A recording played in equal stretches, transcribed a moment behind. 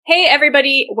Hey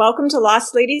everybody, welcome to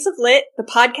Lost Ladies of Lit, the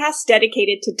podcast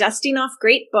dedicated to dusting off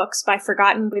great books by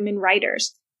forgotten women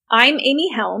writers. I'm Amy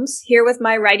Helms, here with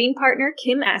my writing partner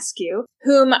Kim Askew,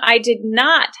 whom I did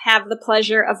not have the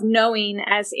pleasure of knowing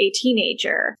as a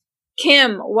teenager.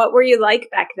 Kim, what were you like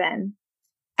back then?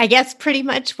 I guess pretty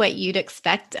much what you'd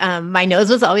expect. My nose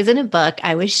was always in a book.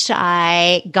 I was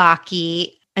shy,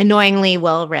 gawky, annoyingly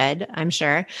well-read, I'm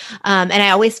sure. And I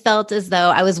always felt as though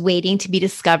I was waiting to be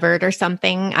discovered or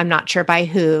something. I'm not sure by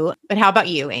who. But how about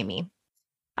you, Amy?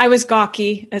 I was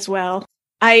gawky as well.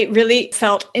 I really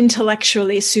felt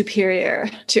intellectually superior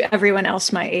to everyone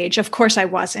else my age. Of course I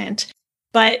wasn't.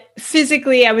 But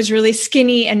physically, I was really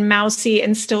skinny and mousy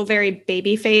and still very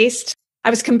baby-faced. I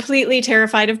was completely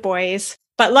terrified of boys.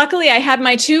 But luckily, I had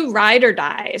my two ride or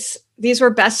dies. These were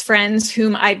best friends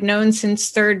whom I'd known since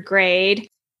third grade.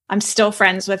 I'm still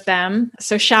friends with them.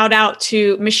 So shout out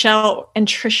to Michelle and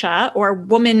Trisha, or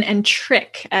Woman and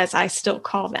Trick, as I still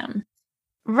call them.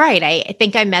 Right. I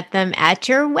think I met them at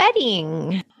your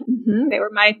wedding. Mm-hmm. They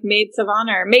were my maids of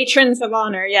honor, matrons of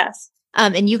honor, yes.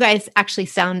 And you guys actually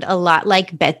sound a lot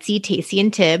like Betsy, Tacy,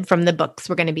 and Tib from the books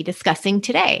we're going to be discussing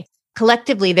today.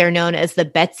 Collectively, they're known as the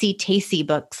Betsy Tacy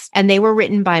books, and they were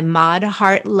written by Maud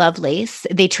Hart Lovelace.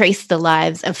 They trace the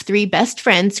lives of three best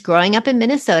friends growing up in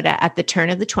Minnesota at the turn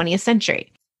of the 20th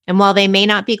century. And while they may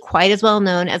not be quite as well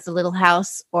known as The Little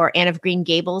House or Anne of Green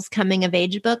Gables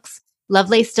coming-of-age books,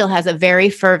 Lovelace still has a very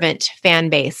fervent fan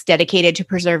base dedicated to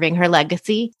preserving her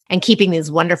legacy and keeping these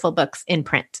wonderful books in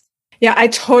print. Yeah, I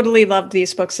totally loved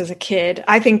these books as a kid.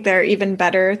 I think they're even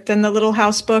better than the Little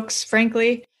House books,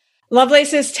 frankly.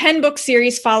 Lovelace's 10-book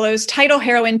series follows title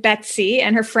heroine Betsy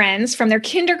and her friends from their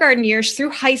kindergarten years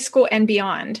through high school and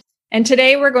beyond. And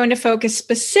today we're going to focus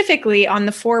specifically on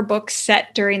the 4 books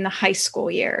set during the high school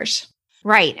years.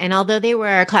 Right. And although they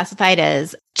were classified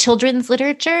as children's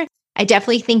literature, I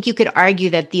definitely think you could argue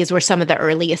that these were some of the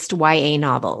earliest YA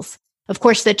novels. Of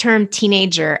course, the term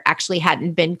teenager actually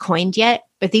hadn't been coined yet,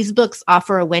 but these books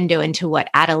offer a window into what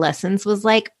adolescence was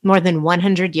like more than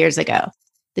 100 years ago.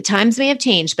 The times may have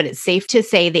changed, but it's safe to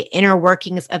say the inner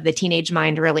workings of the teenage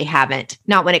mind really haven't,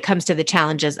 not when it comes to the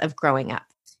challenges of growing up.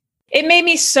 It made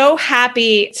me so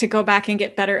happy to go back and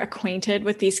get better acquainted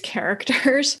with these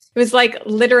characters. It was like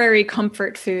literary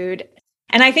comfort food.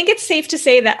 And I think it's safe to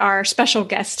say that our special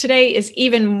guest today is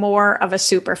even more of a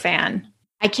super fan.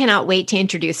 I cannot wait to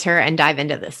introduce her and dive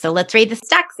into this. So let's read the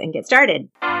stacks and get started.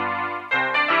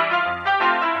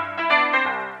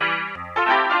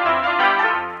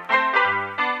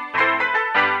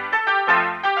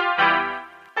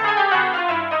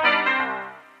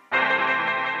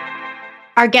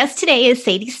 Our guest today is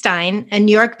Sadie Stein, a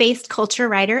New York-based culture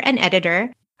writer and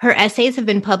editor. Her essays have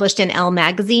been published in Elle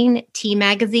Magazine, T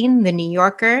Magazine, The New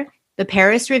Yorker, The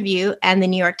Paris Review, and The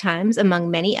New York Times, among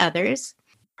many others.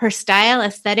 Her style,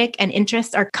 aesthetic, and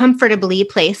interests are comfortably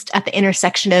placed at the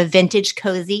intersection of vintage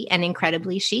cozy and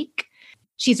incredibly chic.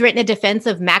 She's written a defense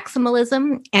of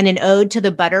maximalism and an ode to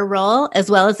the butter roll, as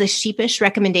well as a sheepish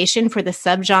recommendation for the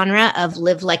subgenre of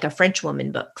Live Like a French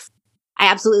Woman books. I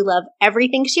absolutely love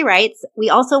everything she writes. We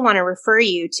also want to refer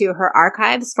you to her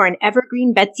archives for an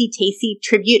evergreen Betsy Tacy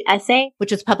tribute essay,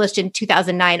 which was published in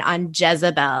 2009 on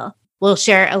Jezebel. We'll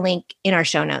share a link in our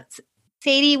show notes.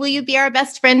 Sadie, will you be our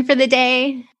best friend for the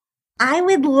day? I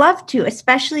would love to,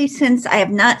 especially since I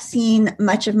have not seen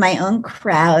much of my own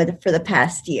crowd for the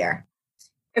past year.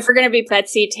 If we're going to be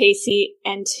Betsy, Tacy,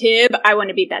 and Tib, I want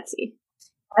to be Betsy.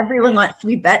 Everyone wants to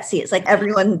be Betsy. It's like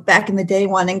everyone back in the day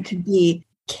wanting to be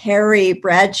Carrie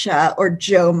Bradshaw or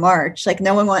Jo March. Like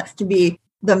no one wants to be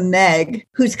the Meg,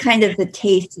 who's kind of the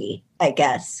Tacy, I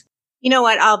guess. You know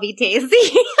what? I'll be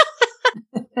Tacy.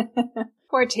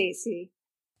 Poor Tacy.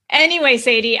 Anyway,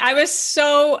 Sadie, I was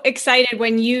so excited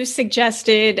when you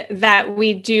suggested that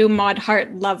we do Maud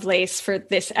Hart Lovelace for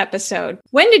this episode.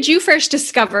 When did you first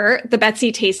discover the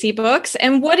Betsy Tacy books,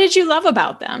 and what did you love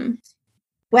about them?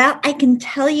 Well, I can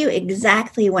tell you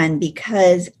exactly when,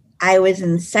 because I was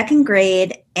in 2nd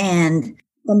grade and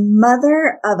the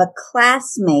mother of a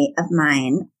classmate of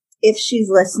mine, if she's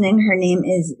listening, her name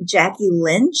is Jackie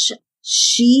Lynch.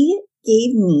 She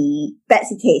gave me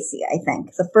Betsy Tacy, I think,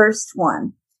 the first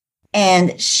one.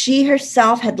 And she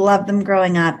herself had loved them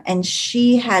growing up, and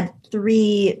she had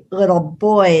 3 little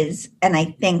boys, and I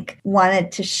think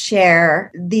wanted to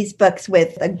share these books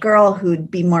with a girl who'd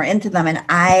be more into them. And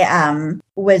I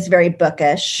was very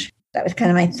bookish. That was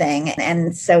kind of my thing.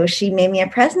 And so she made me a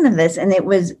present of this, and it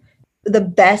was the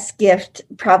best gift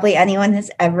probably anyone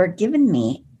has ever given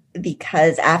me,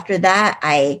 because after that,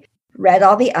 I read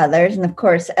all the others. And of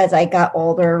course, as I got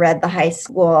older, read the high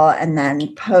school and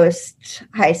then post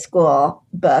high school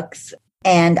books.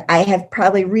 And I have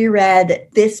probably reread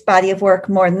this body of work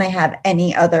more than I have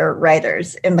any other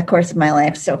writers in the course of my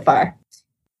life so far.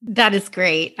 That is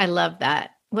great. I love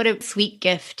that. What a sweet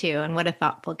gift, too, and what a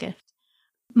thoughtful gift.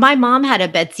 My mom had a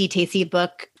Betsy Tacy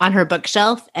book on her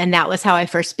bookshelf, and that was how I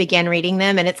first began reading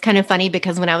them. And it's kind of funny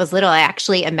because when I was little, I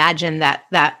actually imagined that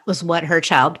that was what her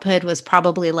childhood was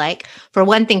probably like. For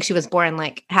one thing, she was born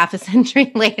like half a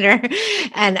century later.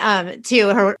 And two,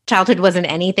 her childhood wasn't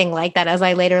anything like that, as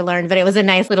I later learned, but it was a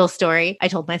nice little story I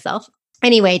told myself.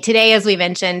 Anyway, today, as we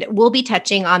mentioned, we'll be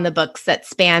touching on the books that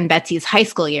span Betsy's high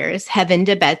school years, Heaven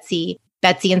to Betsy,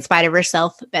 Betsy in Spite of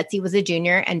Herself, Betsy Was a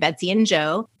Junior, and Betsy and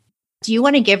Joe. Do you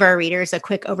want to give our readers a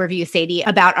quick overview, Sadie,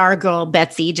 about our girl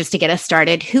Betsy, just to get us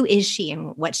started? Who is she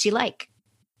and what's she like?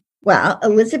 Well,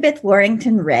 Elizabeth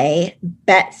Warrington Ray,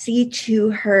 Betsy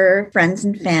to her friends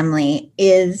and family,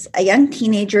 is a young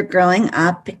teenager growing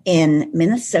up in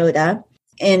Minnesota.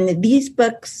 And these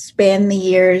books span the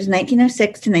years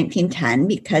 1906 to 1910,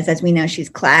 because as we know, she's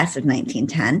class of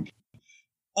 1910.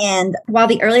 And while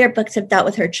the earlier books have dealt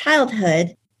with her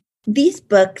childhood, these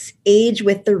books age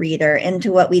with the reader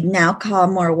into what we'd now call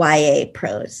more YA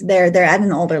prose. They're at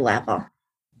an older level.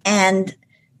 And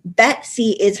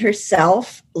Betsy is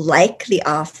herself, like the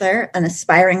author, an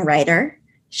aspiring writer.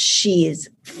 She's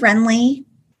friendly,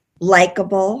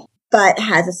 likable, but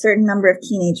has a certain number of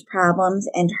teenage problems.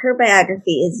 And her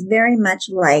biography is very much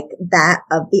like that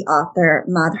of the author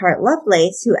Maud Hart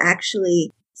Lovelace, who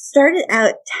actually started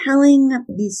out telling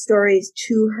these stories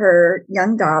to her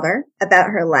young daughter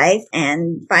about her life.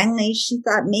 And finally, she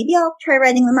thought, maybe I'll try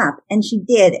writing them up. And she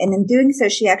did. And in doing so,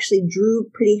 she actually drew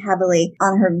pretty heavily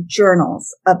on her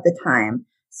journals of the time.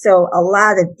 So a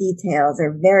lot of details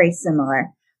are very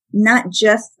similar. Not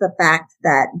just the fact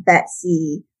that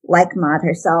Betsy, like Maud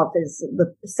herself, is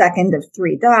the second of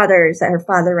three daughters, that her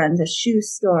father runs a shoe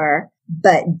store,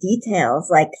 but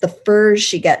details like the furs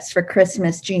she gets for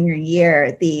Christmas junior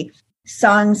year, the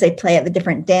songs they play at the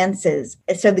different dances.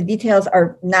 So the details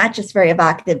are not just very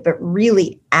evocative, but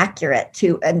really accurate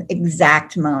to an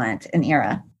exact moment and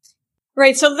era.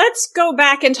 Right. So let's go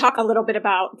back and talk a little bit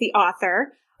about the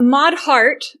author. Maud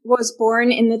Hart was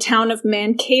born in the town of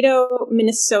Mankato,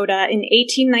 Minnesota in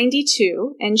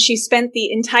 1892, and she spent the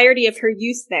entirety of her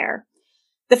youth there.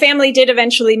 The family did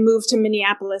eventually move to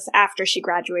Minneapolis after she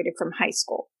graduated from high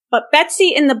school. But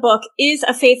Betsy in the book is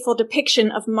a faithful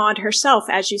depiction of Maud herself,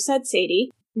 as you said,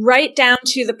 Sadie, right down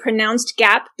to the pronounced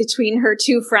gap between her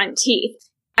two front teeth.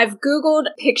 I've Googled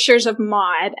pictures of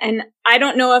Maud, and I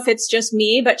don't know if it's just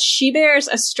me, but she bears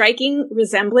a striking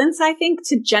resemblance, I think,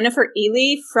 to Jennifer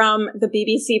Ely from the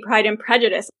BBC Pride and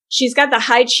Prejudice. She's got the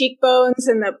high cheekbones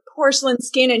and the porcelain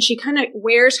skin, and she kind of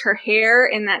wears her hair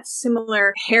in that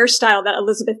similar hairstyle that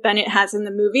Elizabeth Bennet has in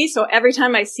the movie. So every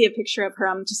time I see a picture of her,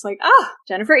 I'm just like,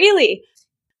 Jennifer Ely.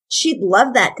 She'd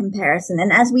love that comparison.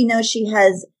 And as we know, she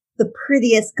has the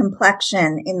prettiest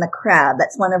complexion in the crowd.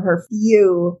 That's one of her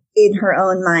few, in her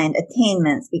own mind,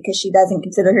 attainments, because she doesn't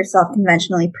consider herself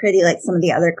conventionally pretty like some of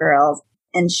the other girls.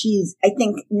 And she's, I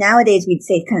think nowadays we'd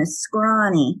say kind of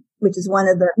scrawny, which is one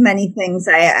of the many things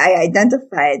I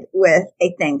identified with, I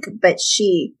think. But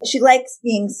she likes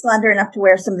being slender enough to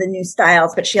wear some of the new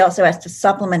styles, but she also has to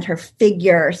supplement her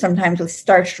figure sometimes with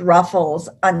starched ruffles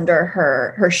under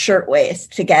her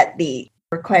shirtwaist to get the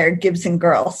required Gibson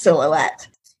girl silhouette.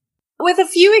 With a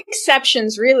few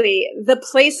exceptions, really, the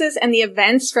places and the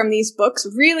events from these books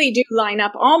really do line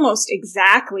up almost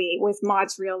exactly with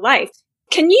Maud's real life.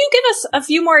 Can you give us a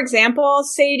few more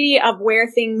examples, Sadie, of where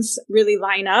things really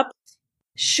line up?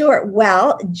 Sure.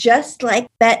 Well, just like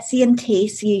Betsy and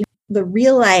Tacy, the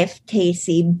real life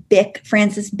Tacy,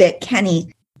 Frances Bick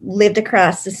Kenny, lived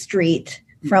across the street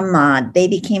from Maud. They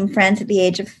became friends at the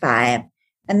age of 5.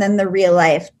 And then the real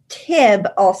life Tib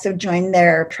also joined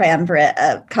their triumvirate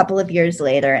a couple of years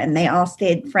later, and they all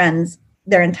stayed friends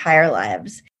their entire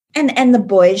lives. And the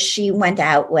boys she went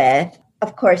out with,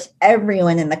 of course,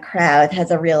 everyone in the crowd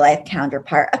has a real life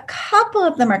counterpart. A couple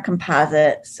of them are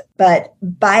composites, but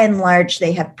by and large,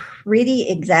 they have pretty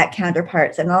exact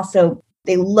counterparts. And also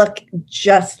they look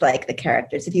just like the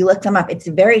characters. If you look them up, it's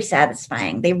very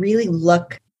satisfying. They really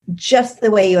look just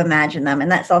the way you imagine them.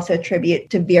 And that's also a tribute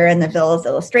to Vera Neville's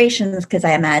illustrations, because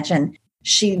I imagine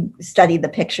she studied the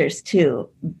pictures too.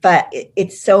 But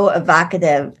it's so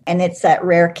evocative, and it's that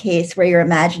rare case where your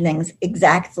imaginings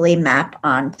exactly map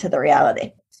onto the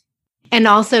reality. And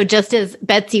also, just as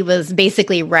Betsy was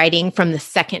basically writing from the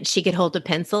second she could hold a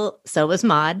pencil, so was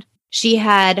Maud. She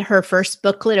had her first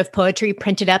booklet of poetry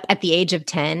printed up at the age of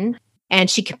 10, and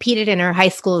she competed in her high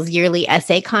school's yearly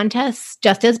essay contests,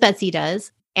 just as Betsy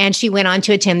does. And she went on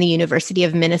to attend the University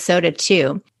of Minnesota,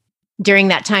 too. During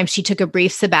that time, she took a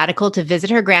brief sabbatical to visit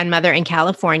her grandmother in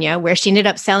California, where she ended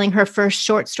up selling her first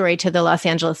short story to the Los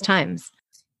Angeles Times.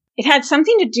 It had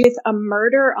something to do with a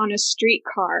murder on a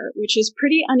streetcar, which is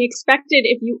pretty unexpected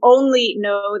if you only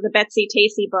know the Betsy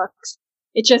Tacy books.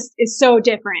 It just is so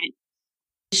different.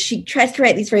 She tries to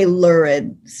write these very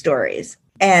lurid stories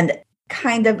and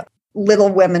kind of Little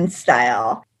Women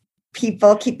style.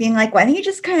 People keep being like, why don't you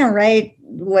just kind of write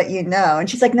what you know? And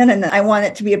she's like, no. I want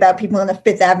it to be about people in a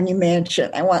Fifth Avenue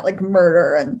mansion. I want like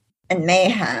murder and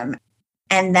mayhem.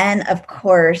 And then, of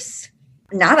course,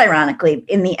 not ironically,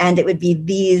 in the end, it would be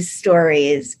these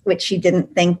stories, which she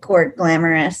didn't think were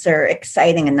glamorous or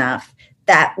exciting enough,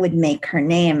 that would make her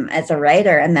name as a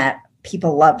writer and that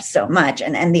people love so much.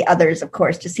 And the others, of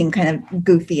course, just seem kind of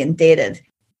goofy and dated.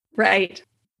 Right.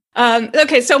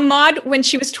 Okay, so Maud, when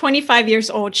she was 25 years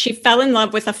old, she fell in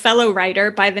love with a fellow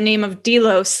writer by the name of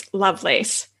Delos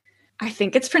Lovelace. I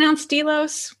think it's pronounced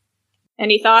Delos.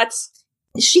 Any thoughts?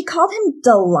 She called him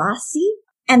Delassie.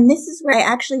 And this is where I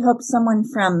actually hope someone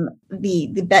from the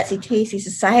Betsy Tacy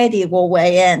Society will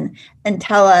weigh in and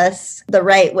tell us the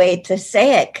right way to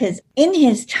say it. Because in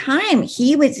his time,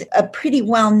 he was a pretty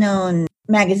well-known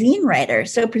magazine writer.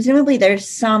 So presumably there's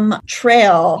some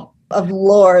trail of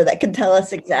lore that can tell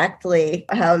us exactly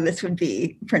how this would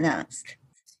be pronounced.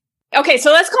 Okay,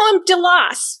 so let's call him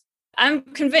Delos. I'm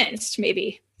convinced,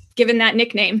 maybe, given that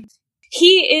nickname.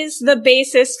 He is the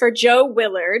basis for Jo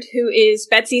Willard, who is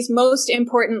Betsy's most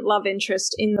important love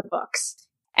interest in the books.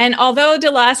 And although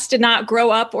Delos did not grow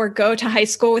up or go to high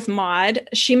school with Maud,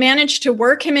 she managed to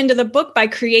work him into the book by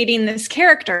creating this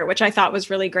character, which I thought was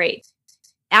really great.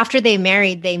 After they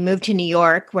married, they moved to New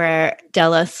York, where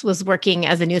Delos was working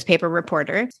as a newspaper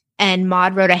reporter. And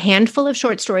Maud wrote a handful of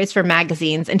short stories for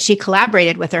magazines, and she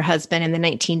collaborated with her husband in the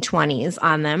 1920s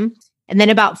on them. And then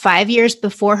about 5 years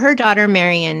before her daughter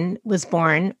Marion was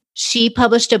born, she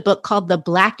published a book called The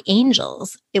Black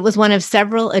Angels. It was one of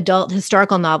several adult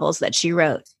historical novels that she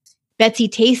wrote. Betsy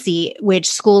Tacy,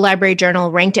 which School Library Journal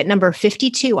ranked at number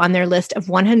 52 on their list of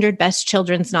 100 best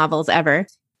children's novels ever,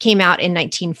 came out in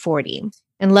 1940.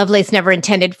 And Lovelace never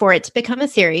intended for it to become a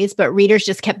series, but readers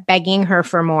just kept begging her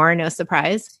for more, no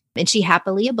surprise. And she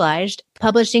happily obliged,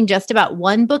 publishing just about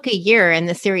one book a year in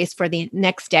the series for the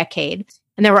next decade.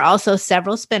 And there were also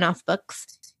several spin-off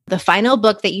books. The final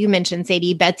book that you mentioned,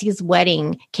 Sadie, Betsy's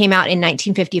Wedding, came out in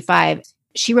 1955.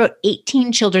 She wrote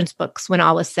 18 children's books when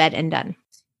all was said and done.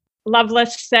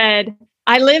 Lovelace said,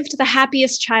 "I lived the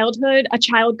happiest childhood a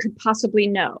child could possibly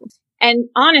know." And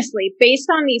honestly, based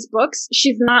on these books,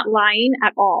 she's not lying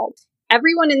at all.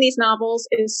 Everyone in these novels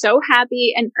is so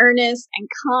happy and earnest and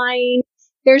kind.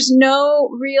 There's no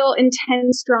real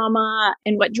intense drama,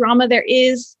 and what drama there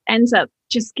is ends up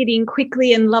just getting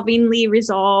quickly and lovingly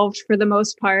resolved for the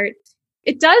most part.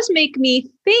 It does make me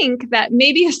think that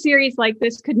maybe a series like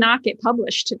this could not get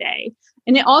published today.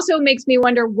 And it also makes me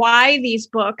wonder why these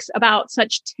books about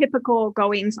such typical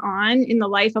goings on in the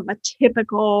life of a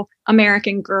typical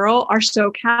American girl are so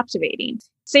captivating.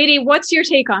 Sadie, what's your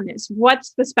take on this?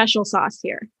 What's the special sauce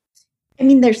here? I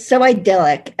mean, they're so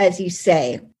idyllic, as you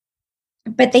say,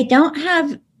 but they don't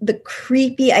have the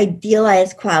creepy,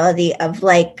 idealized quality of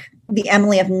like the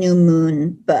Emily of New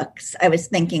Moon books I was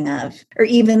thinking of, or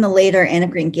even the later Anne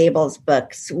of Green Gables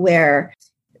books where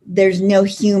there's no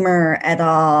humor at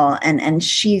all and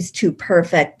she's too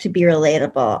perfect to be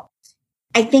relatable.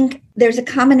 I think there's a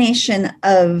combination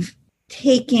of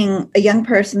taking a young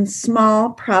person's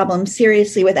small problem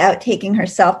seriously without taking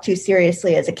herself too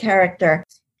seriously as a character.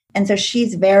 And so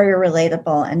she's very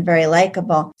relatable and very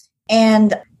likable.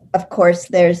 And of course,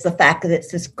 there's the fact that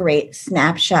it's this great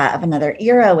snapshot of another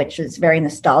era, which is very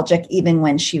nostalgic, even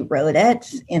when she wrote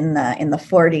it in the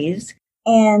 40s.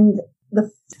 And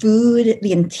the food,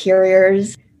 the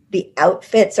interiors, the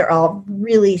outfits are all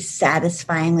really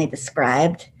satisfyingly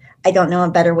described. I don't know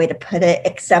a better way to put it,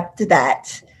 except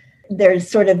that there's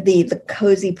sort of the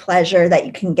cozy pleasure that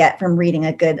you can get from reading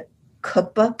a good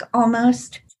cookbook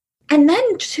almost. And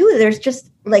then, too, there's just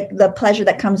like the pleasure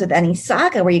that comes with any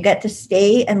saga where you get to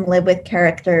stay and live with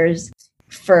characters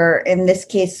for, in this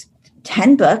case,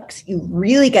 10 books. You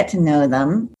really get to know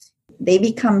them. They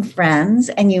become friends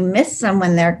and you miss them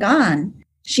when they're gone.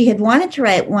 She had wanted to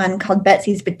write one called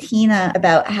Betsy's Bettina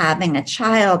about having a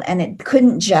child and it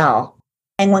couldn't gel.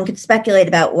 And one could speculate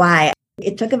about why.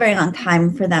 It took a very long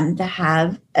time for them to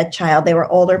have a child. They were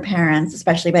older parents,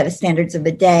 especially by the standards of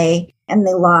the day, and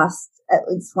they lost at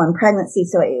least one pregnancy.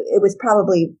 So it was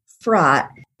probably fraught,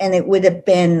 and it would have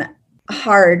been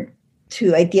hard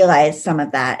to idealize some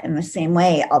of that in the same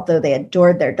way, although they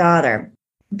adored their daughter.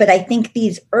 But I think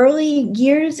these early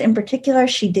years in particular,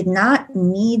 she did not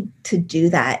need to do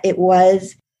that. It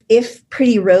was, if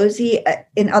pretty rosy,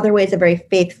 in other ways, a very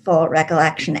faithful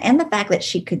recollection. And the fact that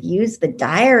she could use the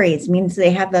diaries means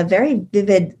they have a very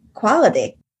vivid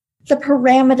quality. The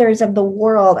parameters of the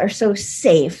world are so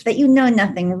safe that you know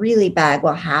nothing really bad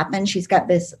will happen. She's got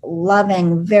this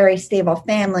loving, very stable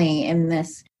family in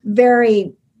this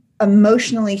very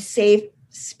emotionally safe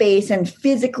space and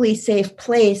physically safe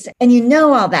place. And you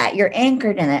know all that. You're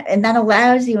anchored in it. And that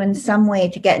allows you in some way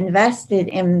to get invested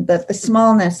in the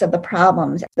smallness of the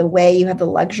problems, the way you have the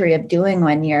luxury of doing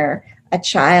when you're a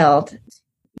child.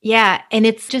 Yeah. And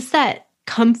it's just that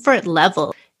comfort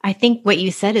level. I think what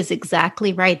you said is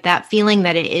exactly right. That feeling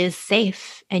that it is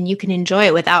safe and you can enjoy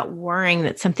it without worrying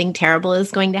that something terrible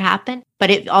is going to happen. But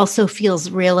it also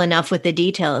feels real enough with the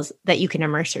details that you can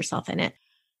immerse yourself in it.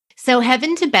 So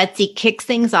Heaven to Betsy kicks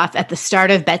things off at the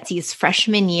start of Betsy's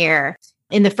freshman year.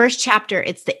 In the first chapter,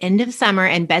 it's the end of summer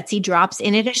and Betsy drops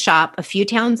in at a shop a few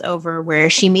towns over where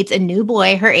she meets a new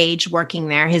boy her age working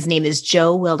there. His name is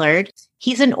Joe Willard.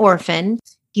 He's an orphan.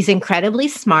 He's incredibly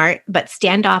smart, but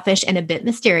standoffish and a bit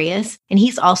mysterious, and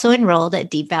he's also enrolled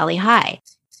at Deep Valley High.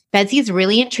 Betsy's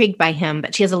really intrigued by him,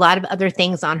 but she has a lot of other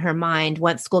things on her mind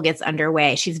once school gets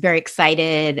underway. She's very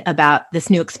excited about this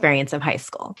new experience of high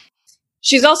school.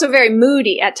 She's also very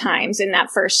moody at times in that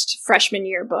first freshman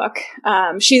year book.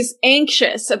 She's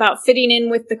anxious about fitting in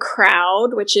with the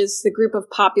crowd, which is the group of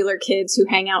popular kids who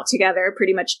hang out together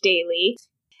pretty much daily.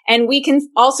 And we can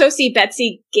also see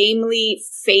Betsy gamely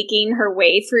faking her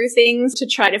way through things to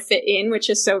try to fit in, which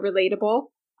is so relatable.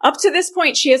 Up to this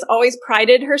point, she has always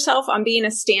prided herself on being a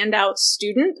standout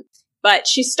student, but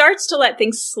she starts to let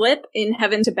things slip in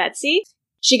Heaven to Betsy.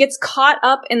 She gets caught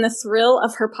up in the thrill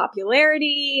of her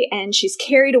popularity, and she's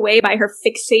carried away by her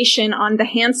fixation on the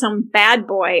handsome bad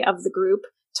boy of the group,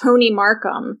 Tony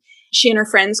Markham. She and her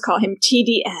friends call him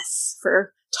TDS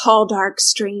for Tall Dark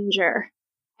Stranger.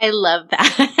 I love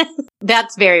that.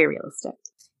 That's very realistic.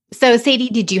 So, Sadie,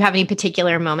 did you have any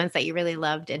particular moments that you really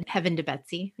loved in Heaven to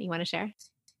Betsy that you want to share?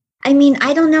 I mean,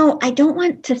 I don't know. I don't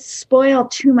want to spoil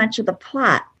too much of the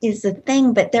plot is the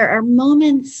thing, but there are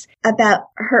moments about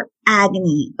her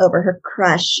agony over her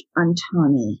crush on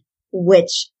Tony,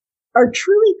 which are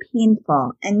truly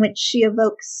painful and which she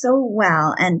evokes so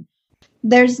well. And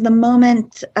there's the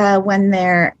moment when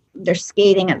they're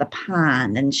skating at the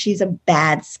pond and she's a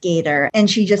bad skater and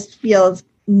she just feels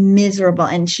miserable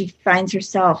and she finds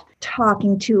herself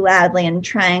talking too loudly and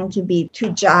trying to be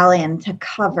too jolly and to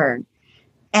cover.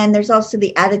 And there's also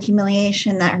the added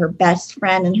humiliation that her best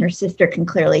friend and her sister can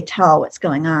clearly tell what's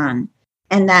going on.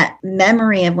 And that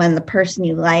memory of when the person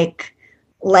you like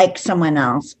someone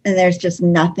else and there's just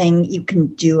nothing you can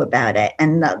do about it.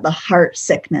 And the heart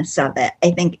sickness of it,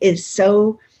 I think, is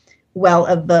so well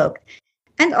evoked.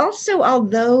 And also,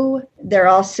 although they're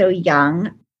all so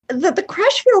young, the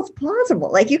crush feels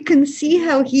plausible. Like you can see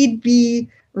how he'd be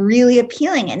really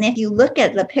appealing. And if you look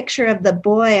at the picture of the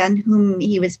boy on whom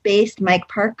he was based, Mike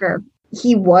Parker,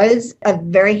 he was a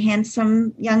very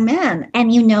handsome young man.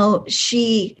 And, you know,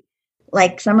 she,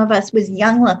 like some of us, was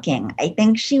young looking. I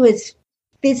think she was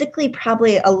physically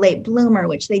probably a late bloomer,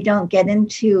 which they don't get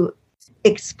into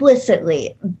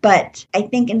explicitly. But I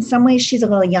think in some ways she's a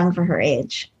little young for her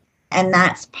age. And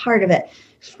that's part of it.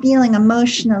 Feeling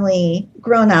emotionally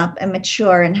grown up and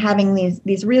mature and having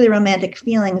these really romantic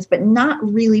feelings, but not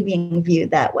really being viewed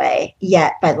that way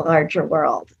yet by the larger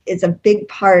world is a big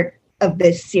part of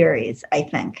this series, I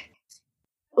think.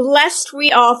 Lest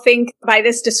we all think by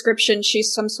this description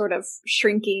she's some sort of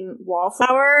shrinking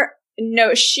wallflower.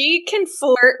 No, she can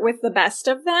flirt with the best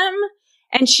of them,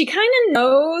 and she kind of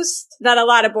knows that a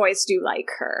lot of boys do like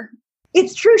her.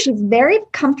 It's true. She's very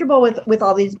comfortable with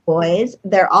all these boys.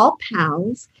 They're all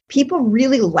pals. People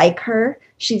really like her.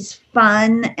 She's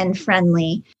fun and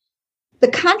friendly.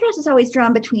 The contrast is always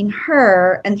drawn between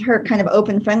her and her kind of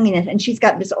open friendliness. And she's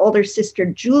got this older sister,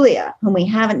 Julia, whom we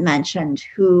haven't mentioned,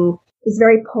 who is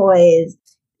very poised.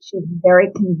 She's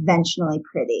very conventionally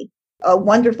pretty. A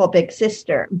wonderful big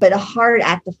sister, but a hard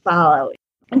act to follow.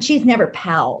 And she's never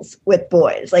pals with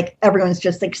boys. Like everyone's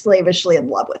just like slavishly in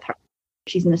love with her.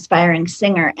 She's an aspiring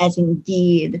singer, as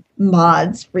indeed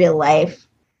Maud's real life,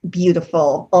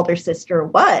 beautiful older sister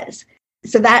was.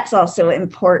 So that's also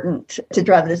important to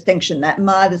draw the distinction that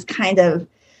Maud is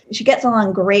she gets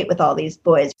along great with all these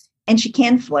boys and she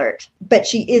can flirt, but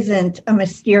she isn't a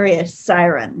mysterious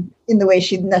siren in the way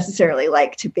she'd necessarily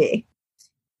like to be.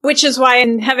 Which is why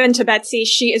in Heaven to Betsy,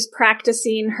 she is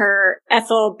practicing her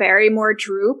Ethel Barrymore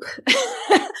droop.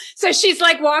 So she's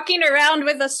like walking around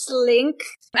with a slink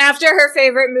after her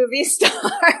favorite movie star,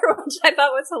 which I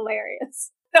thought was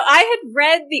hilarious. So I had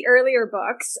read the earlier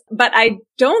books, but I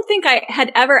don't think I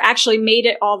had ever actually made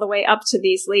it all the way up to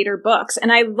these later books.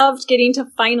 And I loved getting to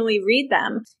finally read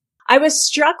them. I was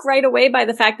struck right away by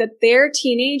the fact that their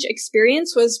teenage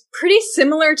experience was pretty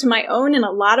similar to my own in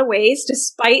a lot of ways,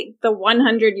 despite the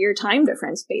 100-year time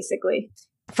difference, basically.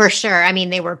 For sure. I mean,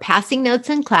 they were passing notes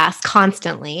in class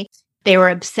constantly. They were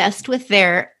obsessed with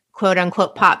their quote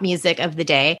unquote pop music of the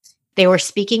day. They were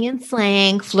speaking in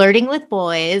slang, flirting with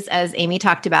boys, as Amy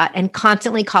talked about, and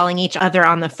constantly calling each other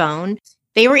on the phone.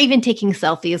 They were even taking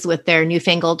selfies with their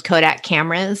newfangled Kodak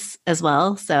cameras as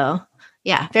well. So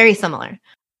yeah, very similar.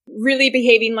 Really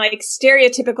behaving like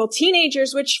stereotypical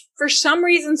teenagers, which for some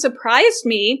reason surprised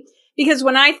me. Because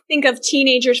when I think of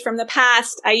teenagers from the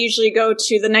past, I usually go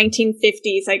to the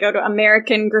 1950s. I go to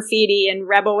American Graffiti and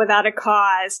Rebel Without a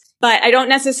Cause, but I don't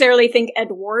necessarily think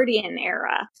Edwardian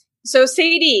era. So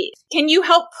Sadie, can you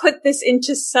help put this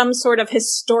into some sort of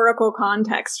historical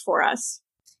context for us?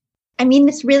 I mean,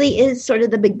 this really is sort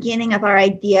of the beginning of our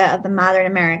idea of the modern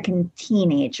American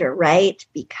teenager, right?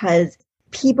 Because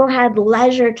people had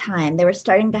leisure time. They were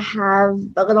starting to have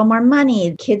a little more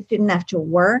money. Kids didn't have to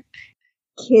work.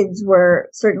 Kids were,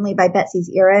 certainly by Betsy's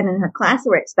era and in her class,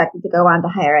 were expected to go on to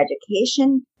higher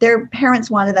education. Their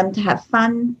parents wanted them to have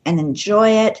fun and enjoy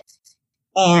it.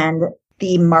 And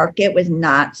the market was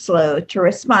not slow to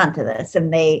respond to this.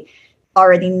 And they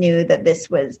already knew that this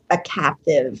was a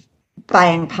captive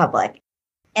buying public.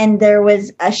 And there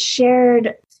was a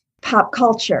shared pop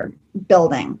culture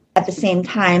building at the same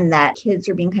time that kids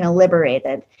were being kind of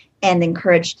liberated and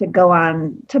encouraged to go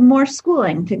on to more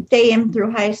schooling, to stay in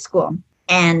through high school.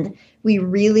 And we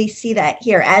really see that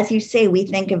here. As you say, we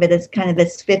think of it as kind of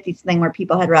this 50s thing where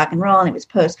people had rock and roll and it was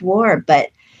post-war,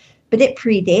 but it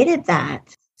predated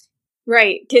that.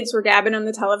 Right. Kids were gabbing on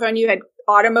the telephone. You had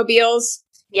automobiles.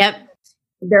 Yep.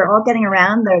 They're all getting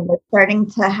around. They're starting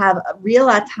to have a real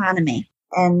autonomy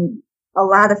and a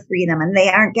lot of freedom. And they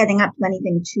aren't getting up to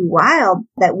anything too wild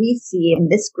that we see in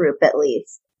this group, at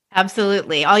least.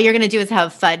 Absolutely. All you're going to do is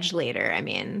have fudge later. I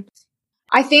mean,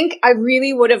 I think I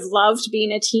really would have loved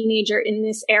being a teenager in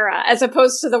this era as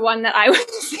opposed to the one that I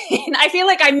was in. I feel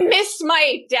like I missed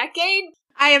my decade.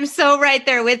 I am so right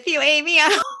there with you, Amy.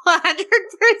 100%.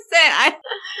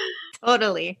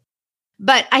 Totally.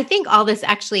 But I think all this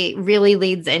actually really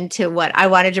leads into what I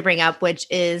wanted to bring up, which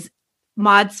is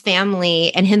Maud's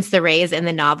family and hence the Rays in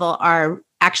the novel are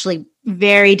actually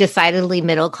very decidedly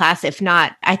middle class, if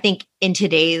not, I think in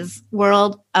today's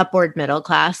world, upward middle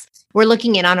class. We're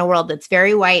looking in on a world that's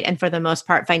very white and for the most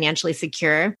part financially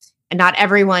secure. And not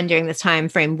everyone during this time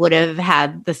frame would have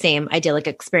had the same idyllic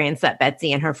experience that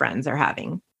Betsy and her friends are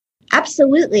having.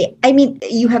 Absolutely. I mean,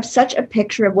 you have such a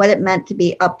picture of what it meant to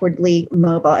be upwardly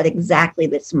mobile at exactly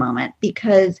this moment,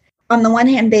 because on the one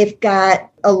hand, they've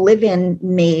got a live-in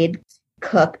maid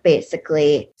cook,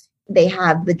 basically. They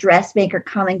have the dressmaker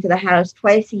coming to the house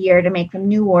twice a year to make them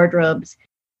new wardrobes.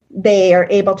 They are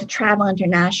able to travel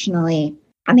internationally.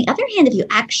 On the other hand, if you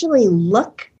actually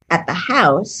look at the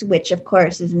house, which of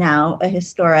course is now a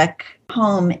historic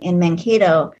home in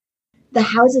Mankato, the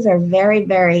houses are very,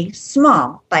 very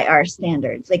small by our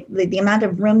standards. Like the amount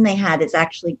of room they had is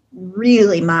actually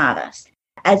really modest.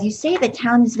 As you say, the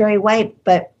town is very white,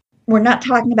 but we're not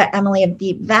talking about Emily of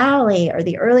Deep Valley or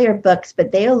the earlier books,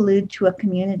 but they allude to a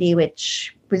community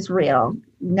which was real,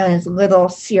 known as Little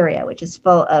Syria, which is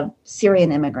full of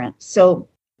Syrian immigrants. So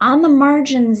on the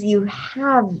margins, you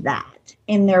have that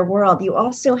in their world. You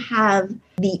also have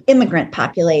the immigrant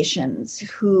populations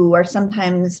who are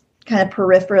sometimes kind of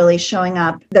peripherally showing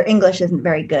up. Their English isn't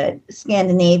very good,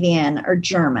 Scandinavian or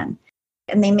German.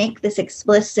 And they make this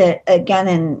explicit, again,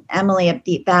 in Emily of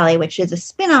Deep Valley, which is a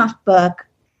spin-off book,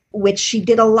 which she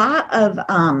did a lot of,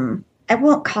 I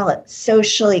won't call it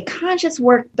socially conscious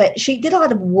work, but she did a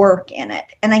lot of work in it.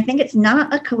 And I think it's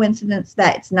not a coincidence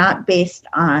that it's not based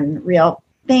on real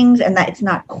things and that it's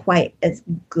not quite as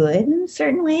good in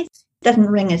certain ways. It doesn't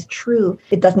ring as true.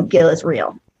 It doesn't feel as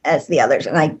real as the others.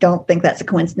 And I don't think that's a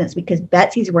coincidence because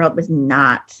Betsy's world was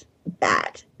not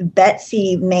that.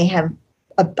 Betsy may have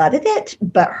abutted it,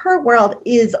 but her world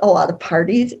is a lot of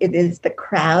parties. It is the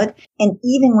crowd. And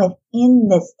even within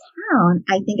this town,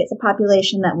 I think it's a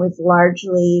population that was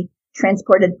largely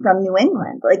transported from New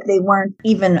England. Like they weren't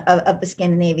even of the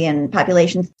Scandinavian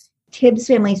populations. Tibbs'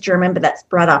 family's German, but that's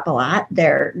brought up a lot.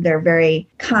 They're very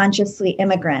consciously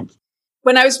immigrant.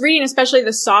 When I was reading, especially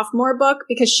the sophomore book,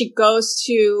 because she goes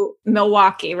to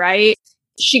Milwaukee, right?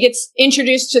 She gets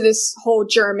introduced to this whole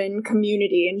German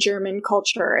community and German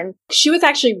culture. And she was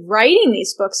actually writing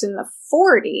these books in the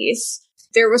 40s.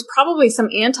 there was probably some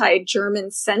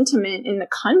anti-German sentiment in the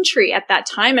country at that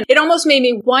time. And it almost made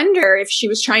me wonder if she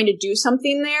was trying to do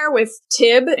something there with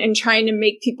Tib and trying to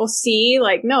make people see,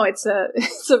 like, no, it's a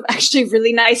actually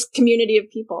really nice community of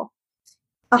people.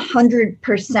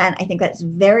 100%. I think that's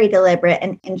very deliberate.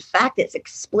 And in fact, it's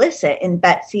explicit in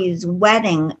Betsy's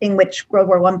wedding, in which World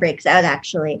War I breaks out,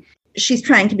 actually. She's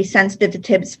trying to be sensitive to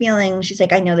Tib's feelings. She's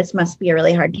like, I know this must be a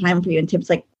really hard time for you. And Tib's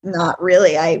like, not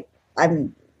really.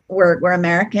 We're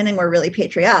American and we're really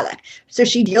patriotic. So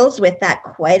she deals with that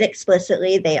quite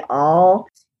explicitly. They all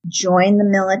join the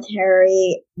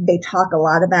military. They talk a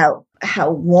lot about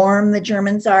how warm the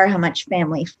Germans are, how much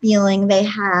family feeling they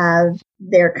have.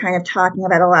 They're kind of talking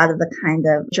about a lot of the kind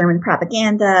of German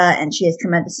propaganda, and she has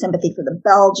tremendous sympathy for the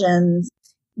Belgians.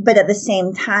 But at the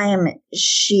same time,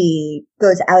 she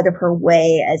goes out of her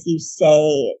way, as you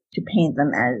say, to paint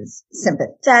them as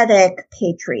sympathetic,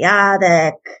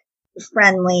 patriotic,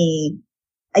 friendly.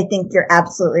 I think you're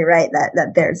absolutely right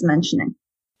that bears mentioning.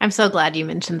 I'm so glad you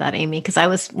mentioned that, Amy, because I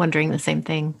was wondering the same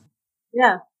thing.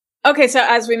 Yeah. Okay, so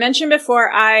as we mentioned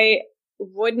before, I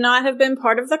would not have been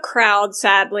part of the crowd,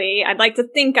 sadly. I'd like to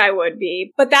think I would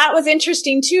be. But that was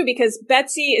interesting, too, because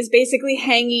Betsy is basically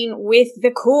hanging with the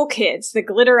cool kids, the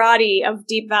glitterati of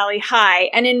Deep Valley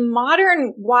High. And in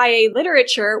modern YA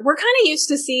literature, we're kind of used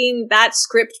to seeing that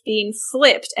script being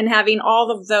flipped and having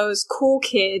all of those cool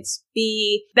kids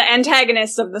be the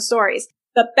antagonists of the stories.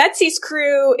 But Betsy's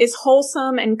crew is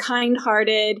wholesome and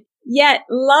kind-hearted. Yet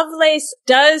Lovelace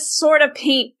does sort of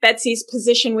paint Betsy's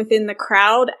position within the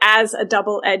crowd as a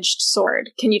double-edged sword.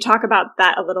 Can you talk about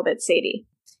that a little bit, Sadie?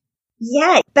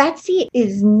 Yeah, Betsy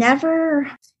is never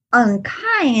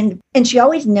unkind, and she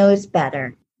always knows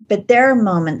better. But there are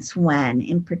moments when,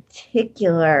 in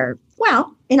particular,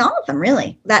 well, in all of them,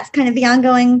 really, that's kind of the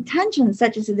ongoing tension,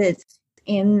 such as it is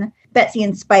in Betsy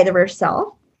in Spite of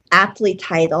Herself, aptly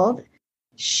titled.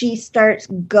 She starts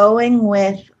going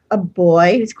with a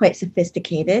boy who's quite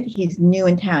sophisticated. He's new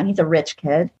in town. He's a rich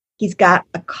kid. He's got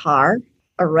a car,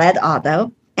 a red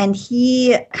auto, and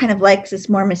he kind of likes this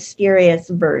more mysterious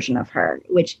version of her,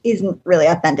 which isn't really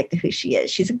authentic to who she is.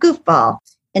 She's a goofball,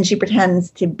 and she pretends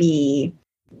to be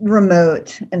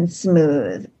remote and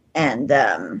smooth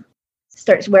and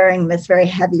starts wearing this very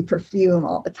heavy perfume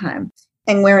all the time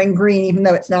and wearing green, even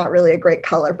though it's not really a great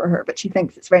color for her, but she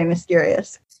thinks it's very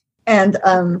mysterious.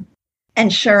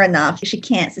 And sure enough, she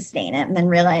can't sustain it and then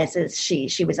realizes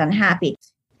she was unhappy.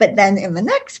 But then in the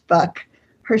next book,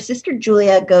 her sister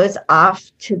Julia goes off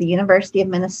to the University of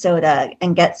Minnesota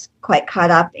and gets quite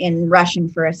caught up in rushing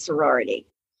for a sorority.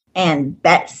 And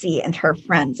Betsy and her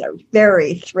friends are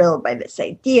very thrilled by this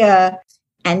idea,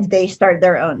 and they start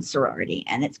their own sorority.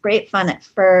 And it's great fun at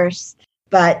first.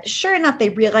 But sure enough, they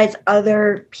realize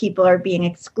other people are being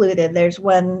excluded. There's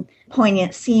one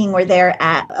poignant scene where they're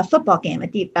at a football game, a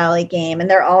Deep Valley game, and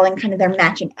they're all in kind of their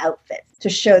matching outfits to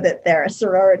show that they're a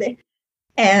sorority.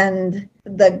 And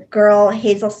the girl,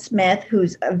 Hazel Smith,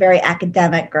 who's a very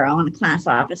academic girl and a class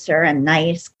officer and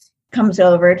nice, comes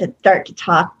over to start to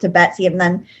talk to Betsy. And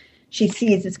then she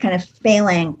sees this kind of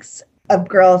phalanx of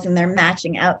girls in their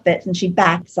matching outfits, and she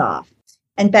backs off.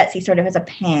 And Betsy sort of has a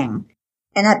pang.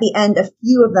 And at the end, a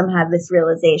few of them have this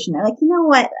realization. They're like, you know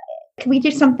what? Can we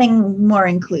do something more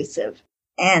inclusive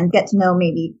and get to know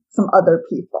maybe some other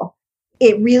people?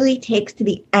 It really takes to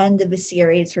the end of the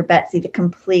series for Betsy to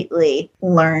completely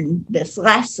learn this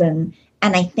lesson.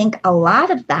 And I think a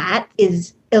lot of that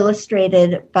is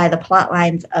illustrated by the plot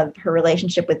lines of her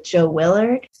relationship with Joe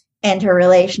Willard and her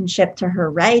relationship to her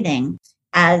writing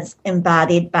as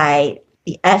embodied by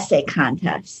the essay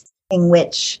contest, in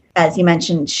which, as you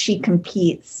mentioned, she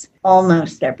competes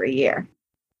almost every year.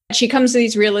 She comes to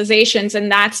these realizations,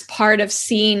 and that's part of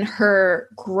seeing her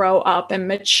grow up and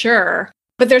mature.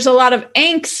 But there's a lot of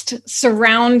angst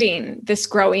surrounding this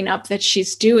growing up that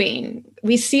she's doing.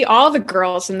 We see all the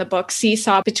girls in the book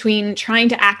seesaw between trying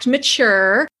to act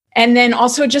mature and then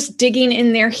also just digging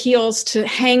in their heels to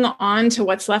hang on to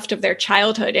what's left of their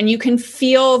childhood. And you can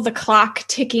feel the clock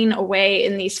ticking away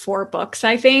in these 4 books,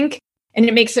 I think. And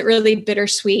it makes it really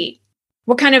bittersweet.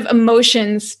 What kind of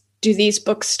emotions do these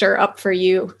books stir up for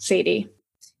you, Sadie?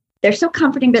 They're so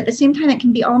comforting, but at the same time, it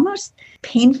can be almost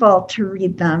painful to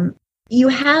read them. You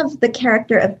have the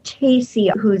character of Tacy,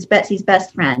 who's Betsy's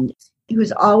best friend,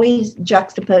 who's always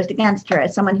juxtaposed against her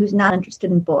as someone who's not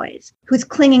interested in boys, who's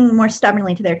clinging more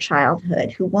stubbornly to their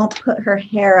childhood, who won't put her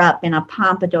hair up in a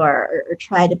pompadour or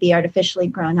try to be artificially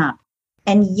grown up.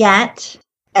 And yet,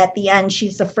 at the end,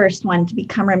 she's the first one to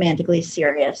become romantically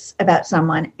serious about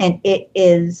someone. And it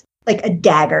is like a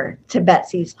dagger to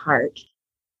Betsy's heart.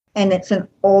 And it's an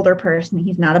older person.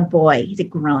 He's not a boy. He's a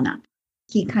grown-up.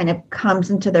 he kind of comes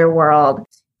into their world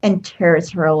and tears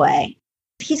her away.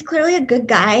 He's clearly a good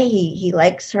guy. He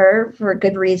likes her for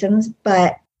good reasons,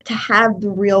 but to have the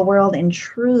real world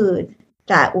intrude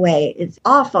that way is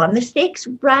awful. And the stakes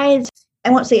rise, I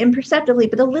won't say imperceptibly,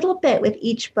 but a little bit with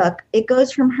each book. It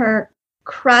goes from her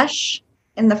crush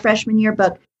in the freshman year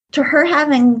book to her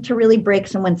having to really break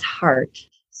someone's heart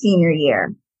senior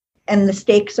year. And the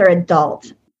stakes are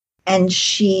adult. And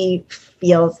she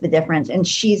feels the difference. And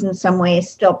she's in some ways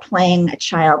still playing a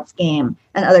child's game.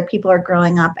 And other people are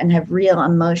growing up and have real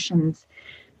emotions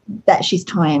that she's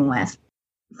toying with,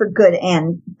 for good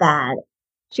and bad.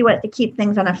 She wants to keep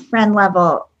things on a friend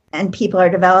level, and people are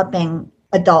developing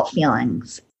adult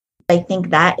feelings. I think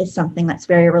that is something that's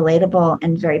very relatable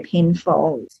and very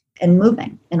painful and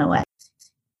moving in a way.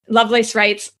 Lovelace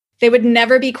writes, they would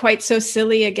never be quite so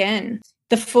silly again.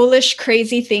 The foolish,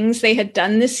 crazy things they had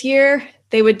done this year,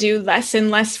 they would do less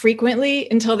and less frequently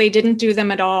until they didn't do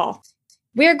them at all.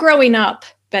 We're growing up,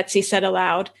 Betsy said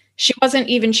aloud. She wasn't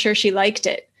even sure she liked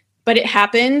it. But it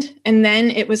happened, and then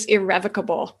it was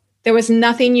irrevocable. There was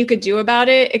nothing you could do about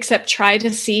it except try to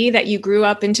see that you grew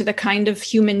up into the kind of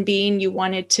human being you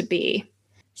wanted to be.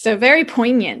 So very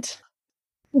poignant.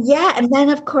 Yeah, and then,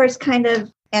 of course, kind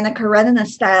of Anna Karenina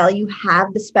style, you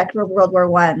have the specter of World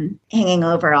War I hanging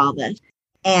over all this.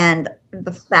 And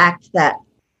the fact that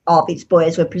all these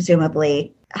boys would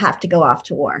presumably have to go off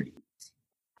to war.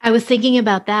 I was thinking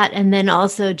about that, and then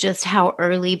also just how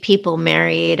early people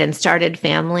married and started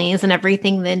families and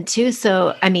everything then too.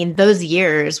 So, I mean, those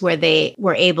years where they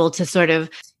were able to sort of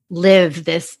live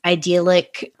this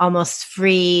idyllic, almost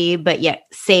free, but yet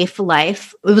safe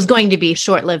life, it was going to be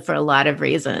short-lived for a lot of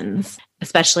reasons,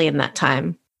 especially in that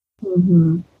time.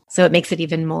 Mm-hmm. So it makes it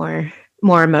even more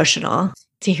emotional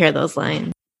to hear those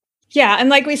lines. Yeah. And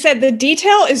like we said, the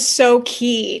detail is so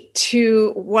key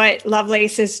to what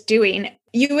Lovelace is doing.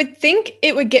 You would think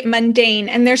it would get mundane.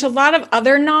 And there's a lot of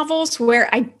other novels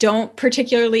where I don't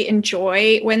particularly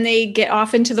enjoy when they get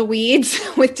off into the weeds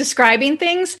with describing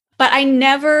things. But I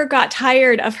never got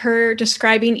tired of her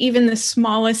describing even the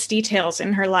smallest details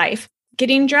in her life.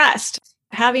 Getting dressed,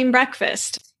 having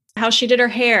breakfast, how she did her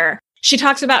hair. She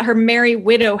talks about her Merry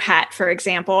Widow hat, for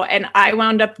example, and I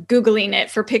wound up Googling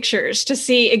it for pictures to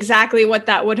see exactly what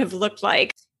that would have looked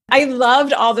like. I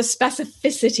loved all the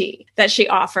specificity that she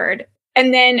offered.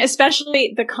 And then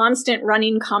especially the constant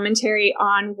running commentary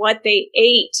on what they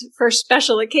ate for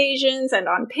special occasions and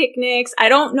on picnics. I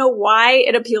don't know why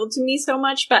it appealed to me so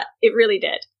much, but it really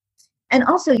did. And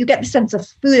also you get the sense of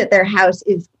food at their house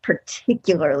is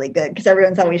particularly good because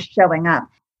everyone's always showing up.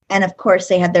 And of course,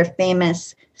 they had their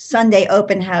famous Sunday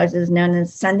open houses known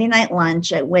as Sunday night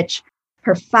lunch, at which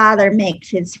her father makes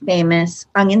his famous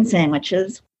onion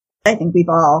sandwiches. I think we've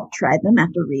all tried them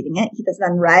after reading it. He does it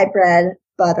on rye bread,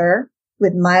 butter,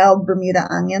 with mild Bermuda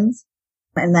onions,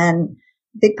 and then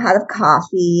a big pot of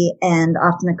coffee and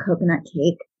often a coconut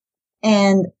cake.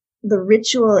 And the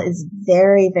ritual is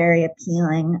very, very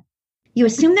appealing. You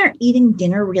assume they're eating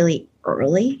dinner really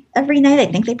early every night. I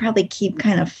think they probably keep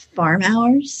kind of farm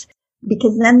hours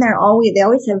because then they always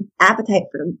have appetite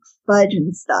for fudge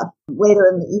and stuff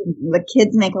later in the evening. The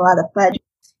kids make a lot of fudge.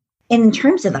 And in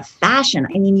terms of the fashion,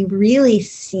 I mean, you really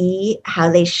see how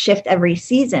they shift every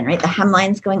season, right? The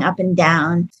hemlines going up and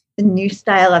down, the new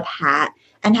style of hat,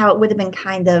 and how it would have been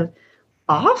kind of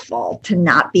awful to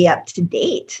not be up to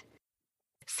date.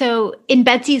 So in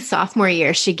Betsy's sophomore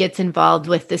year, she gets involved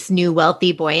with this new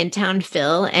wealthy boy in town,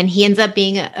 Phil, and he ends up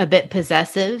being a bit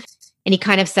possessive, and he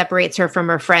kind of separates her from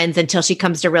her friends until she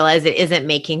comes to realize it isn't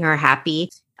making her happy.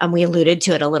 We alluded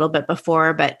to it a little bit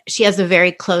before, but she has a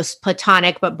very close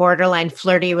platonic but borderline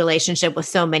flirty relationship with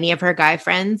so many of her guy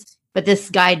friends. But this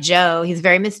guy, Joe, he's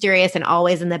very mysterious and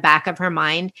always in the back of her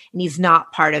mind, and he's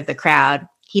not part of the crowd.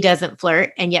 He doesn't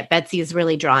flirt, and yet Betsy is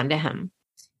really drawn to him.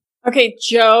 Okay,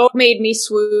 Joe made me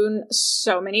swoon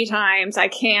so many times. I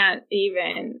can't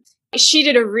even. She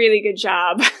did a really good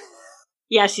job.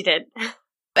 Yeah, she did.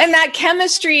 And that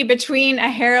chemistry between a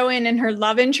heroine and her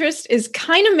love interest is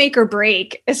kind of make or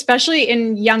break, especially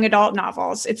in young adult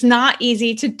novels. It's not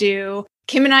easy to do.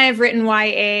 Kim and I have written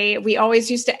YA. We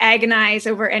always used to agonize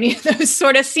over any of those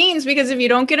sort of scenes because if you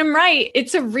don't get them right,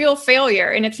 it's a real failure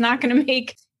and it's not going to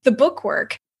make the book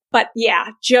work. But yeah,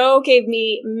 Joe gave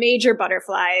me major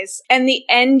butterflies. And the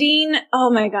ending, oh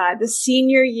my God, the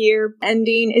senior year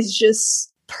ending is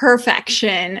just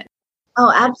perfection.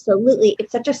 Oh, absolutely.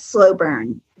 It's such a slow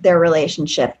burn, their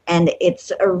relationship. And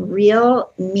it's a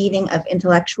real meeting of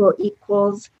intellectual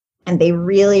equals, and they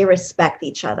really respect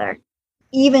each other.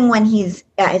 Even when he's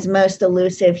at his most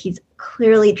elusive, he's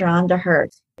clearly drawn to her.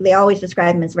 They always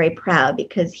describe him as very proud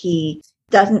because he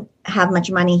doesn't have much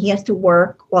money. He has to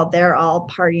work while they're all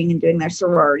partying and doing their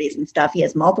sororities and stuff. He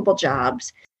has multiple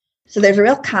jobs. So there's a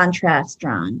real contrast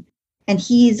drawn. And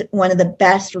he's one of the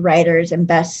best writers and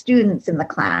best students in the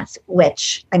class,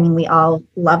 which, I mean, we all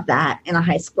love that in a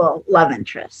high school love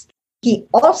interest. He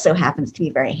also happens to be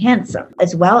very handsome,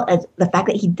 as well as the fact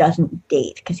that he doesn't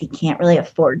date because he can't really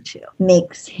afford to,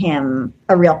 makes him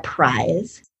a real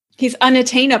prize. He's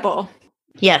unattainable.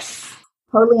 Yes.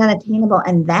 Totally unattainable.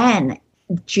 And then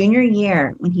junior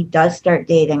year, when he does start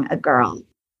dating a girl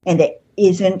and it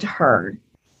isn't her,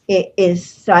 it is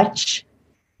such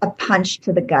a punch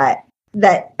to the gut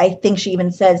that I think she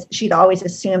even says she'd always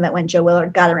assumed that when Joe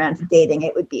Willard got around to dating,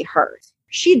 it would be her.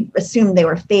 She'd assumed they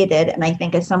were fated. And I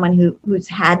think as someone who's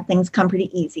had things come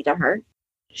pretty easy to her,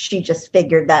 she just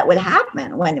figured that would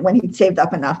happen when he'd saved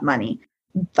up enough money.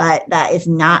 But that is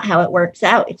not how it works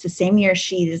out. It's the same year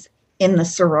she's in the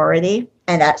sorority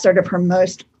and at sort of her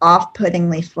most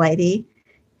off-puttingly flighty.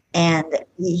 And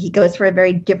he goes for a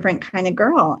very different kind of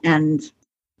girl. And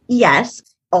yes,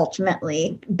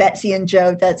 ultimately, Betsy and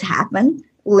Joe does happen.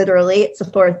 Literally, it's the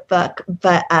fourth book,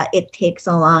 but it takes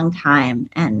a long time.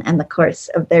 And the course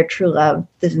of their true love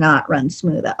does not run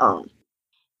smooth at all.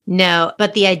 No,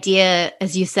 but the idea,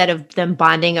 as you said, of them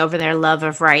bonding over their love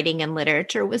of writing and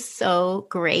literature was so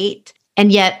great.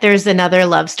 And yet there's another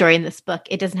love story in this book.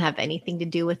 It doesn't have anything to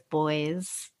do with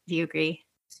boys. Do you agree?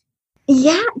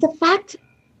 Yeah, the fact,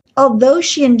 although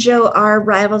she and Joe are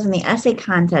rivals in the essay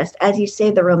contest, as you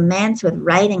say, the romance with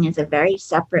writing is a very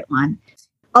separate one.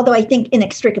 Although I think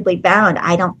inextricably bound,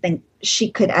 I don't think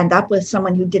she could end up with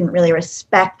someone who didn't really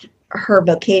respect her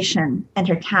vocation and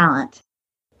her talent.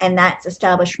 And that's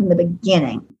established from the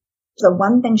beginning. The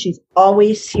one thing she's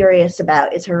always serious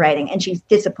about is her writing, and she's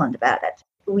disciplined about it.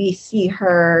 We see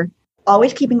her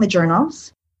always keeping the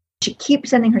journals. She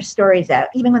keeps sending her stories out,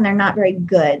 even when they're not very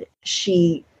good.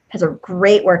 She has a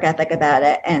great work ethic about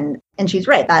it. And she's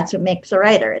right. That's what makes a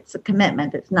writer. It's a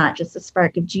commitment. It's not just a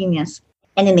spark of genius.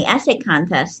 And in the essay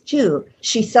contest, too,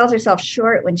 she sells herself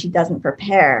short when she doesn't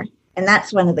prepare. And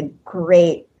that's one of the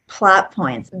great plot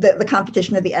points, the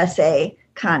competition of the essay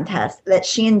contest, that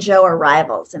she and Joe are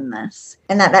rivals in this.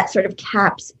 And that sort of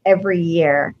caps every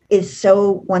year is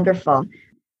so wonderful.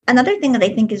 Another thing that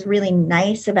I think is really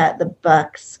nice about the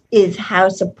books is how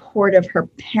supportive her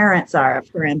parents are of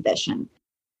her ambition.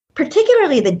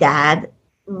 Particularly the dad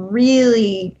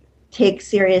really takes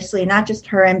seriously not just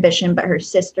her ambition, but her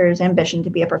sister's ambition to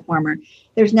be a performer.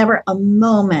 There's never a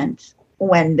moment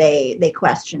when they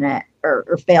question it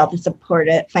or fail to support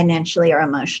it financially or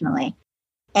emotionally.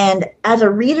 And as a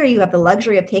reader, you have the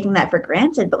luxury of taking that for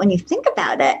granted. But when you think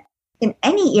about it, in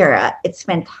any era, it's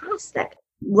fantastic,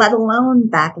 let alone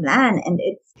back then. And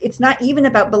it's not even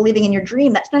about believing in your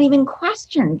dream. That's not even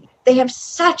questioned. They have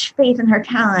such faith in her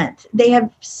talent. They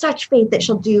have such faith that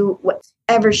she'll do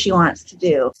whatever she wants to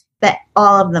do, that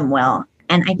all of them will.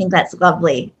 And I think that's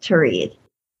lovely to read.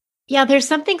 Yeah, there's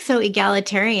something so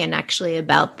egalitarian actually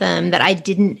about them that I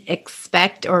didn't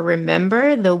expect or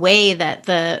remember. The way that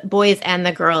the boys and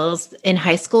the girls in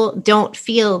high school doesn't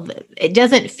feel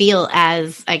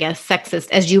as, I guess, sexist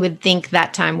as you would think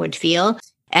that time would feel.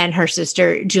 And her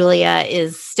sister, Julia,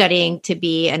 is studying to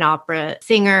be an opera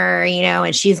singer,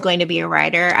 and she's going to be a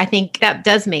writer. I think that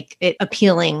does make it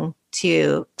appealing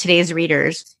to today's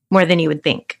readers more than you would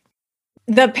think.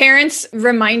 The parents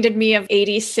reminded me of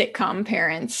 80s sitcom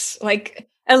parents, like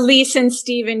Elise and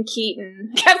Stephen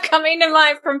Keaton kept coming to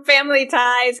mind from Family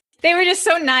Ties. They were just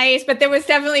so nice, but there was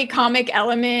definitely comic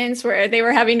elements where they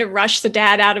were having to rush the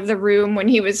dad out of the room when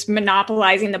he was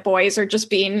monopolizing the boys or just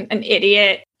being an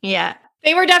idiot. Yeah.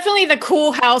 They were definitely the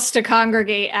cool house to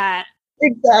congregate at.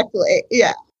 Exactly.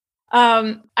 Yeah.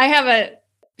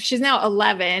 She's now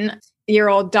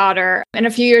 11-year-old daughter. And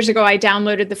a few years ago, I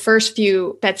downloaded the first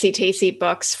few Betsy Tacy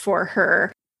books for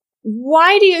her.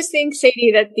 Why do you think,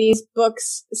 Sadie, that these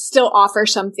books still offer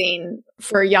something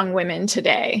for young women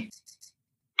today?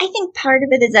 I think part of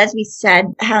it is, as we said,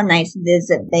 how nice it is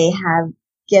that they have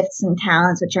gifts and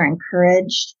talents which are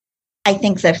encouraged. I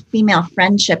think the female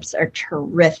friendships are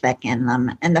terrific in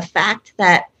them. And the fact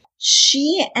that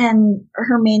she and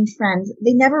her main friends,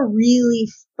 they never really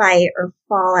fight or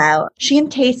fall out. She and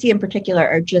Tacy in particular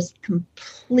are just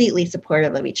completely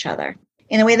supportive of each other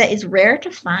in a way that is rare to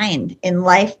find in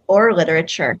life or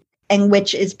literature, and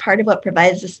which is part of what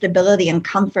provides the stability and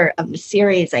comfort of the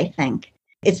series, I think.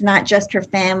 It's not just her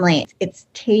family, it's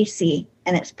Tacy,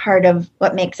 and it's part of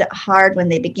what makes it hard when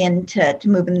they begin to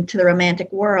move into the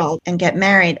romantic world and get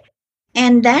married.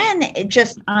 And then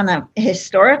just on a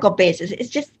historical basis,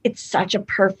 it's such a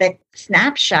perfect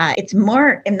snapshot. It's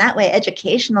more in that way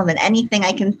educational than anything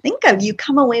I can think of. You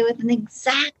come away with an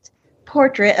exact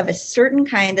portrait of a certain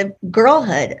kind of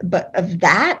girlhood, but of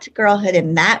that girlhood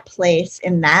in that place,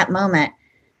 in that moment.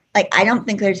 Like, I don't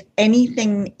think there's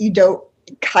anything you don't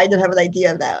kind of have an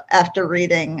idea about after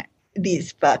reading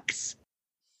these books.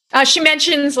 She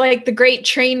mentions like the Great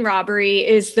Train Robbery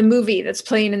is the movie that's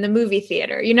playing in the movie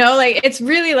theater. You know, like it's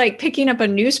really like picking up a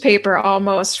newspaper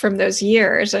almost from those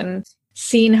years and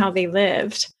seeing how they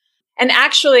lived. And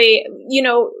actually, you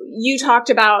know, you talked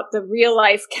about the real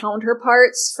life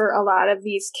counterparts for a lot of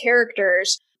these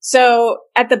characters. So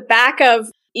at the back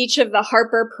of each of the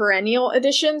Harper Perennial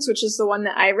editions, which is the one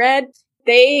that I read,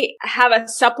 they have a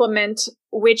supplement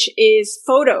which is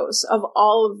photos of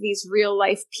all of these real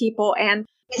life people. And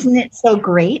isn't it so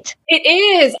great? It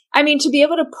is. I mean, to be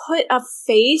able to put a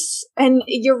face, and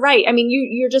you're right. I mean,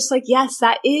 you're just like, yes,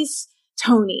 that is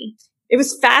Toni. It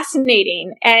was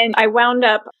fascinating. And I wound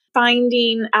up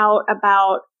finding out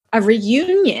about a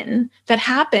reunion that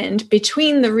happened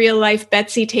between the real life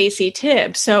Betsy Tacy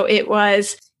Tibbs. So it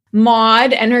was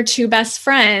Maud and her two best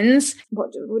friends.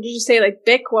 What did you say? Like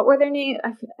Bick? What were their names?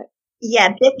 Yeah,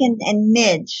 Bick and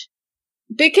Midge.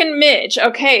 Bick and Midge.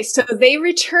 Okay, so they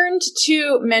returned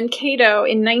to Mankato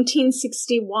in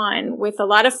 1961 with a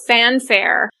lot of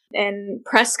fanfare and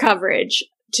press coverage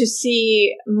to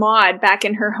see Maud back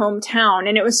in her hometown.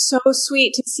 And it was so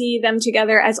sweet to see them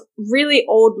together as really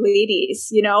old ladies,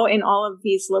 you know, in all of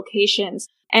these locations.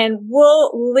 And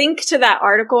we'll link to that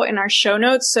article in our show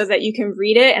notes so that you can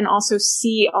read it and also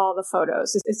see all the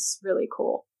photos. It's really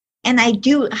cool. And I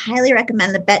do highly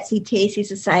recommend the Betsy Tacy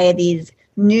Society's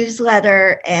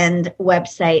newsletter and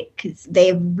website because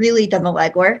they've really done the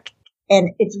legwork, and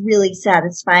it's really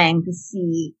satisfying to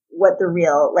see what the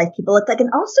real life people look like. And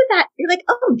also that you're like,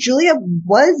 oh, Julia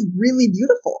was really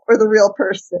beautiful, or the real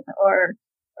person, or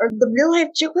the real life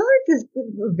Jill Willard is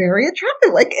very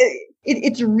attractive. Like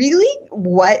it's really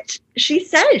what she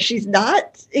says. She's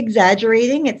not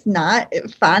exaggerating. It's not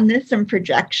fondness and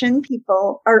projection.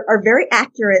 People are very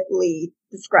accurately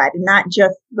described, and not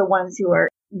just the ones who are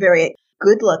very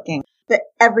good looking, but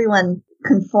everyone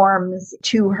conforms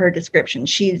to her description.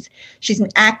 She's an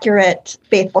accurate,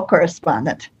 faithful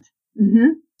correspondent.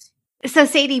 Mm-hmm. So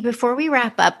Sadie, before we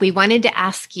wrap up, we wanted to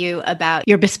ask you about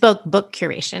your bespoke book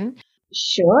curation.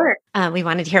 Sure. We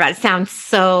wanted to hear about it. Sounds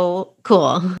so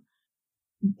cool.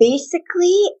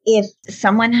 Basically, if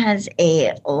someone has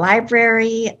a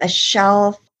library, a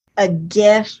shelf, a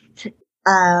gift,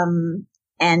 and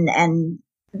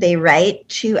they write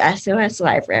to SOS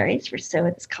Libraries, for so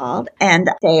it's called, and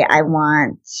say, I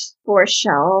want 4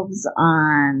 shelves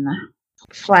on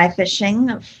fly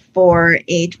fishing for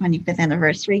a 25th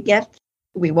anniversary gift,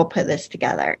 we will put this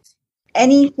together.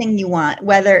 Anything you want,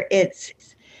 whether it's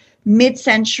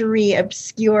mid-century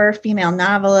obscure female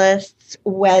novelists,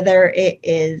 whether it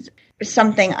is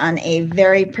something on a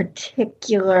very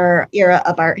particular era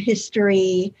of art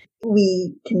history,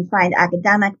 we can find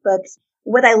academic books.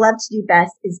 What I love to do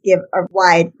best is give a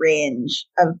wide range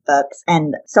of books,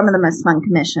 and some of the most fun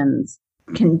commissions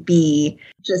can be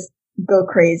just go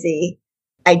crazy.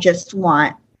 I just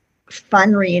want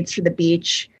fun reads for the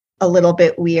beach, a little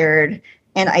bit weird,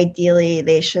 and ideally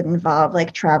they should involve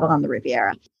like travel on the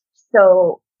Riviera.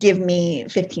 So give me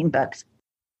 15 books.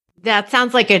 That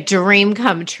sounds like a dream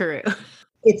come true.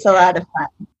 It's a lot of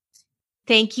fun.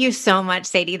 Thank you so much,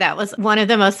 Sadie. That was one of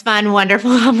the most fun,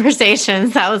 wonderful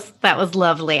conversations. That was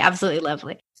lovely. Absolutely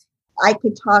lovely. I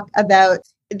could talk about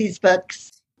these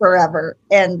books forever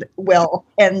and will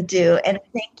and do. And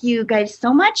thank you guys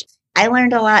so much. I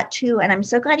learned a lot too. And I'm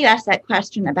so glad you asked that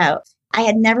question about, I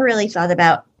had never really thought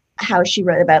about how she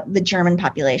wrote about the German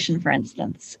population, for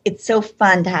instance. It's so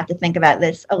fun to have to think about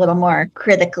this a little more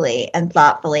critically and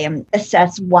thoughtfully and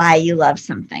assess why you love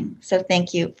something. So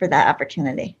thank you for that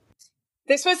opportunity.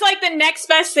 This was like the next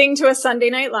best thing to a Sunday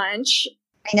night lunch.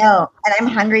 I know. And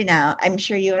I'm hungry now. I'm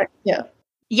sure you are too.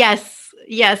 Yes.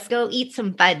 Go eat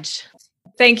some fudge.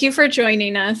 Thank you for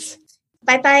joining us.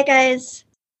 Bye-bye, guys.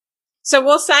 So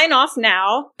we'll sign off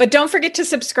now, but don't forget to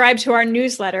subscribe to our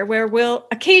newsletter where we'll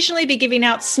occasionally be giving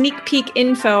out sneak peek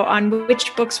info on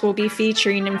which books we'll be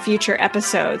featuring in future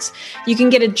episodes. You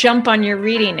can get a jump on your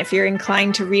reading if you're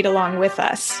inclined to read along with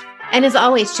us. And as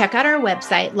always, check out our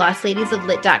website,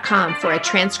 lostladiesoflit.com, for a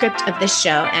transcript of this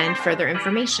show and further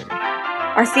information.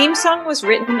 Our theme song was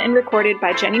written and recorded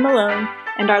by Jenny Malone,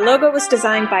 and our logo was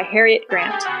designed by Harriet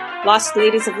Grant. Lost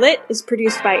Ladies of Lit is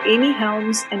produced by Amy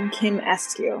Helms and Kim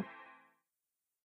Eskew.